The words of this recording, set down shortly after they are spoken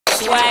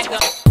Swagga.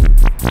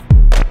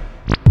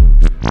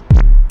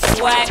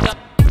 Swagga.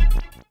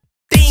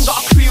 They ain't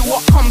got a clue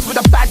what comes with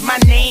a bad man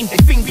name. They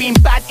think being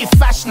bad is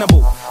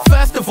fashionable.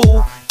 First of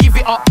all, give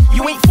it up.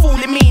 You ain't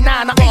fooling me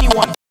now, not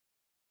anyone.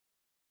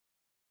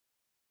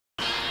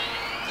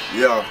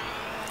 Yo,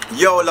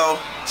 YOLO,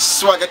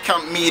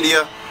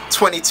 SwaggaCampMedia,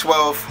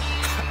 2012.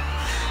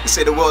 They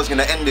say the world's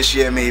gonna end this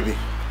year, maybe.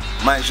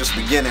 Mine's just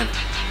beginning.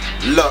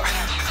 Look,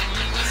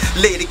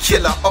 lady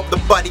killer, up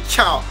the body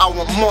count. I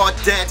want more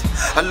dead.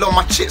 I love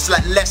my chicks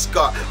like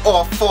Lescar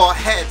or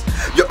forehead.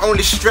 You're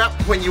only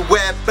strapped when you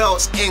wear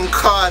belts in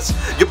cars.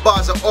 Your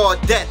bars are all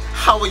dead.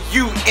 How are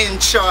you in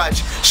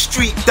charge?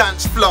 Street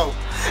dance flow.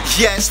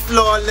 Yes,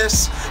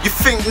 flawless. You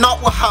think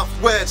not, we'll have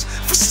words.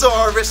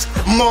 Thesaurus.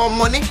 More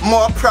money,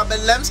 more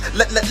problems,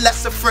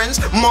 lesser friends,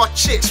 more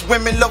chicks.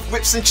 Women love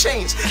whips and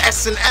chains.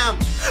 S&M.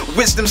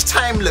 Wisdom's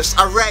timeless.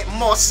 I write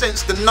more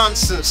sense than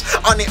nonsense.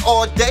 On it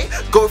all day,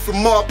 go through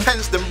more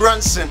pens than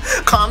Brunson.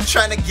 Cause I'm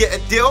trying to get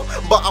a deal,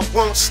 but I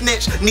won't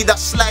snitch. Need that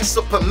slice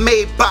up of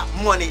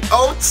Maybach money.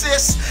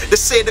 Otis, they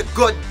say the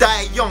good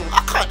die young.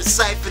 I can't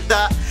decipher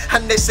that.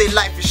 And they say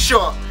life is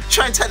short.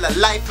 Try and tell a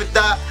lie for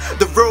that.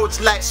 The road's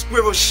like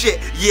squirrel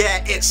shit,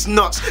 yeah, it's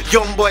nuts.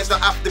 Young boys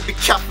don't have to be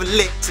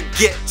Catholic to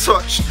get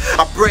touched.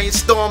 I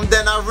brainstorm,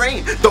 then I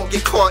rain, don't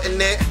get caught in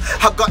it.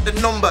 I got the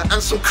number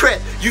and some cred,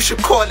 you should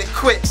call it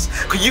quits.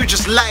 Cause you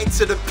just lied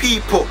to the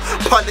people,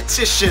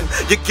 politician.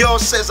 Your girl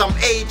says I'm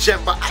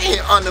agent, but I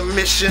ain't on a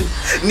mission.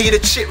 Need a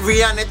chick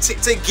Rihanna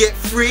to get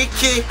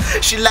freaky.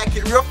 She like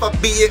it rough, I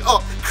beat it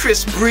up,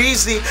 Chris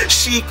Breezy.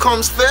 She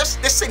comes first,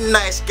 they say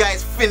nice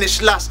guys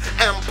finish last.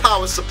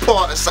 Empower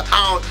supporters, so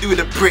I don't do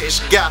the British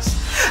gas.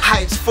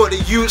 Heights for the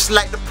youths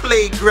like the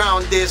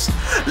playground is.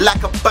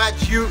 Like a bad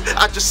youth,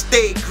 I just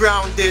stay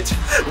grounded.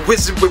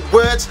 Wizard with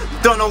words,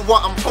 don't know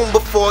what I'm home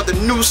before. The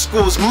new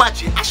school's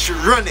magic, I should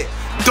run it.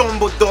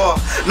 Dumbledore,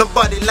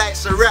 nobody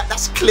likes a rat,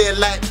 that's clear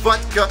like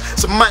vodka.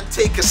 So man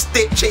take a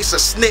stick, chase a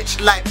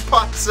snitch like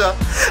Potter.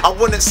 I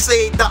wouldn't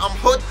say that I'm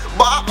hood,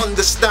 but I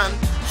understand.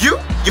 You're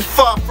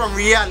far from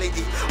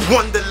reality,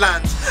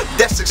 wonderland,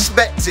 that's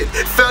expected.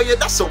 Failure,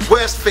 that's a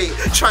worst fate.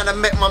 Trying to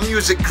make my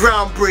music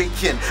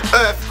groundbreaking.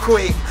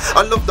 Earthquake,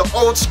 I love the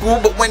old school,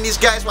 but when these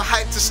guys were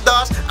hyped to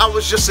stars, I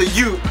was just a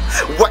youth,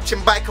 watching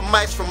biker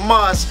mice from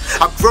Mars.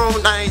 I've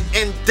grown, I ain't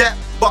in debt,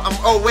 but I'm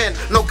owing.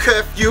 No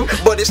curfew,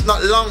 but it's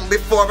not long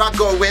before I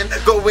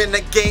go in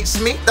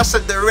against me, that's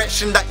a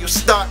direction that you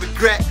start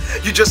regret.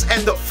 You just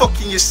end up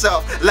fucking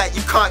yourself like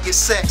you can't get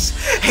sex.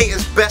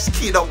 Haters best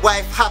keep the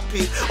wife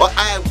happy, or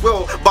I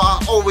will, but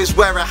I always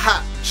wear a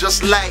hat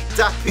just like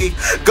Dappy.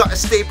 Gotta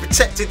stay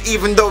protected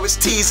even though it's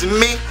teasing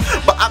me,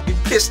 but I'd be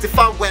pissed if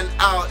I went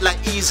out like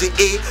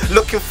Eazy-E,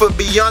 looking for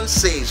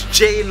Beyonce's,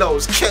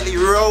 J-Lo's, Kelly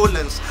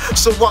Rowland's.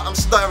 So what, I'm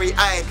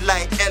starry-eyed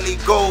like Ellie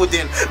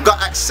Goulding.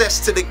 Got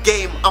access to the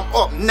game, I'm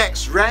up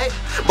next, right?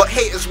 But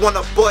haters want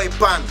a boy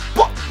band,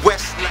 but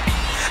Westlife.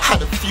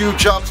 Had a few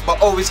jobs,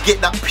 but always get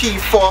that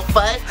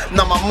P45.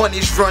 Now my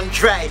money's run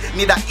dry,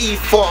 need that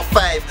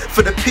E45.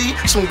 For the P,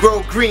 some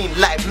grow green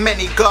like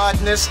many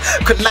gardeners.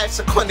 Cause life's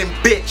a cunning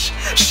bitch,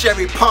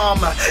 Sherry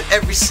Palmer.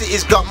 Every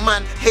city's got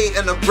man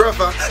hating a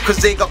brother, cause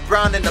they got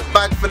brown in the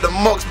bag for the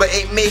mugs, but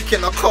ain't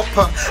making a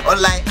copper.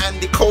 Unlike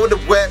Andy Cole,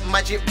 the wet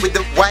magic with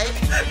the white.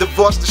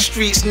 Divorce the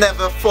streets,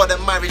 never for the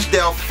marriage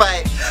they'll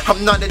fight.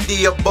 I'm none of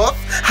the above,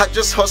 I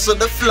just hustle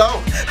the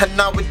flow. And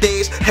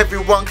nowadays,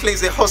 everyone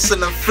claims they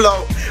hustle and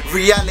flow.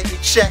 Reality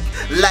check,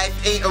 life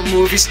ain't a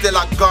movie. Still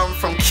I gone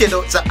from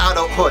kiddo to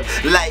adulthood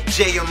like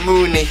Jay and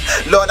Mooney.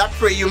 Lord, I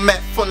pray you met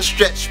fun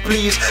stretch,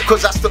 please,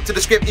 cause I stuck to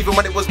the script even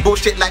when it was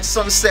bullshit like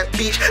Sunset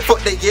Beach.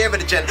 Fuck the year of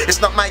the gen,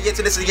 it's not my year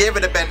till it's the year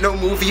of the bend. No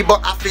movie,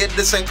 but I fear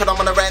the same, cause I'm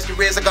on the rise, the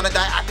rays are gonna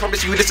die. I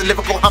promise you this is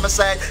lyrical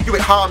homicide. You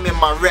ain't harming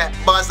my rap.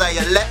 Bars I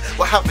elect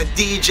will have a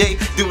DJ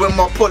doing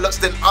more pull-ups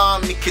than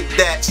army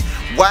cadets.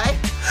 Why?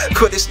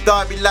 Cause this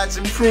Derby lads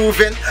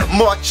improving,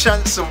 more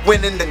chance of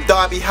winning than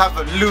Derby have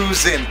of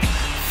losing.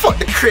 Fuck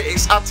the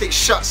critics, I take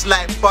shots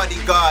like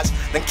bodyguards,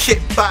 then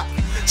kick back,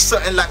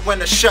 something like when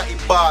the shotty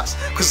bars.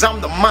 Cause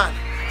I'm the man,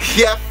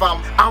 yeah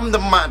fam, I'm the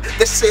man.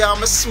 They say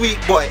I'm a sweet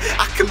boy,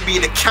 I can be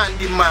the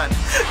candy man.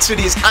 To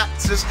these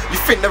actors, you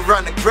think they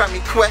run a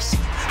Grammy quest?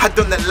 I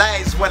done the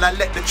lies when I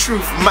let the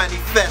truth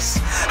manifest.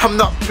 I'm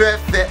not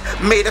perfect,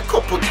 made a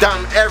couple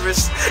damn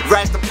errors.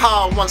 Rise to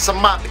power once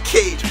I'm out the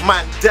cage,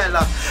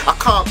 Mandela. I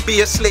can't be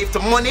a slave to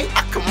money,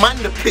 I command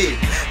the pay.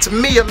 To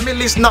me a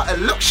millie's not a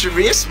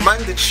luxury, it's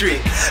mandatory.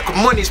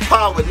 Cause money's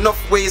power,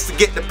 enough ways to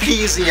get the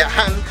peas in your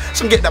hand.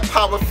 Some get the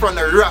power from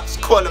the rocks,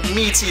 call a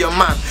meteor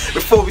man.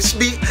 Before we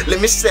speak,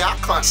 let me say I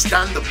can't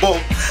stand the bull.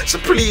 So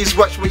please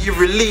watch what you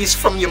release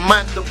from your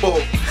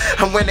mandible.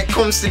 And when it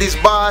comes to these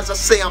bars, I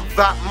say I'm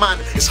that man.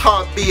 It's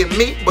hard being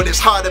me, but it's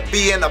harder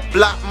being a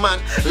black man.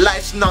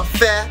 Life's not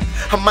fair,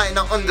 I might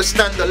not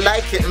understand or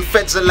like it. And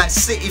feds are like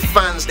City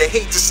fans, they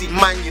hate to see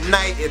Man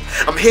United.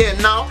 I'm here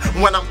now,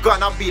 when I'm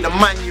gone I'll be the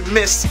man you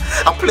miss.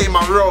 I play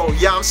my role,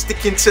 yeah I'm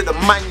sticking to the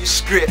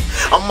manuscript.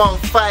 I'm on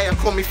fire,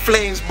 call me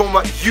flames, but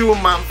what you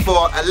man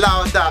for?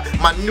 Allow that,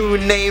 my new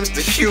name's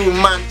the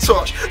human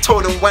touch.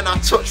 Told them when when I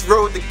touch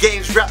road, the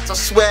game's wrapped, I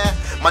swear.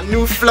 My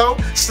new flow,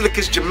 slick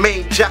as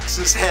Jermaine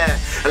Jackson's hair.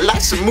 And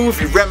life's a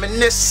movie,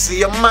 reminisce,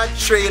 see a mad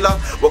trailer.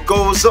 What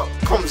goes up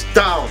comes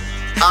down,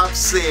 I'm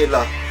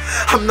sailor.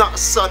 I'm not a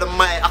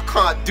sodomite, I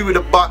can't do the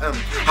bottom.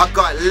 I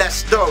got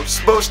less dough,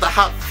 supposed to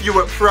have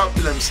fewer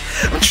problems.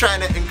 I'm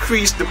trying to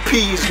increase the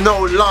P's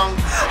no long.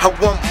 I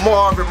want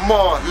more and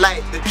more,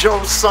 like the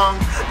Joe song.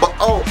 But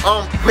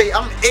wait,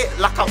 I'm it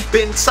like I've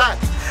been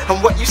tagged.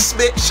 And what you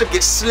spit should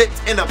get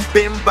slipped in a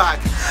bin bag.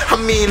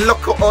 I mean,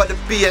 look at all the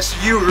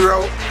BS you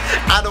wrote.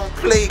 I don't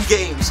play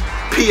games,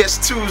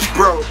 PS2's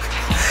broke.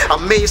 I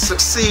may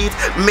succeed,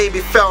 maybe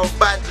fell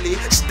badly.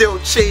 Still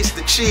chase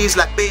the cheese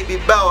like Baby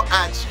Bell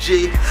ads,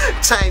 G.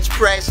 Time's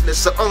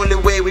priceless, the only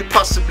way we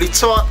possibly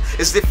talk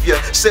is if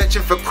you're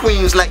searching for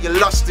queens like you're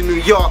lost in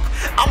New York.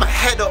 I'm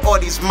ahead of all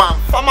these man,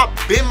 I'm a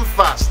bim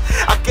fast.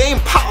 I gain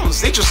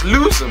pounds, they just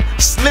lose them,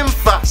 slim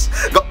fast.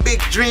 Got big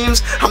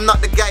dreams, I'm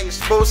not the guy you're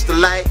supposed to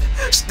like.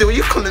 Still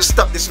you couldn't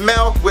stop this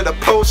mail with a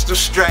postal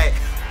strike.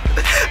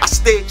 I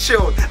stayed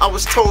chilled, I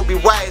was told be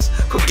wise.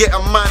 Could get a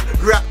man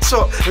wrapped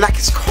up like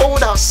it's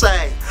cold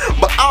outside.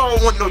 But I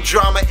don't want no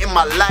drama in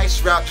my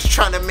life's route. Just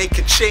trying to make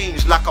a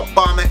change like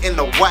Obama in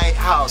the White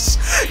House.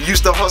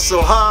 Used to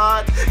hustle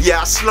hard,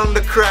 yeah I slung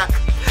the crack.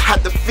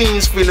 Had the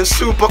fiends feeling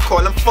super,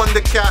 call them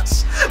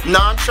Thundercats.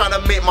 Now I'm trying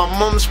to make my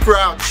mums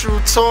proud, true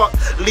talk.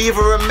 Leave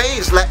her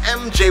amazed like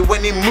MJ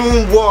when he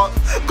moonwalk.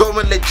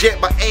 Going legit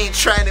but ain't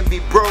trying to be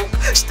broke.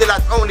 Still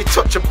I'd only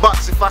touch a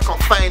box if I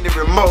can't find the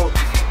remote.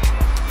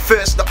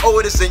 First the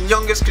oldest and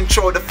youngest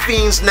control the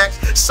fiends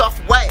next. Soft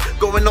white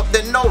going up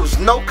their nose,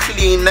 no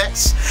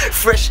Kleenex.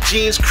 Fresh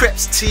jeans,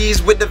 crepes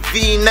tees with a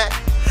V-neck.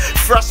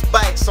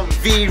 Frostbite, some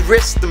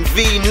V-wrist and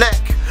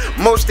V-neck.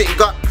 Most ain't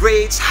got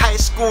grades, high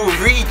school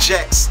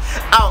rejects.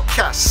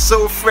 Outcast,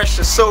 so fresh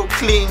and so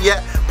clean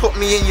yet. Put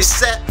me in your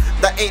set,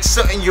 that ain't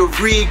something you'll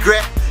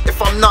regret.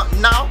 If I'm not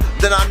now,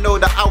 then I know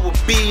that I will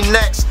be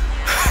next.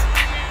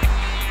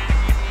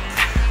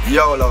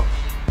 YOLO.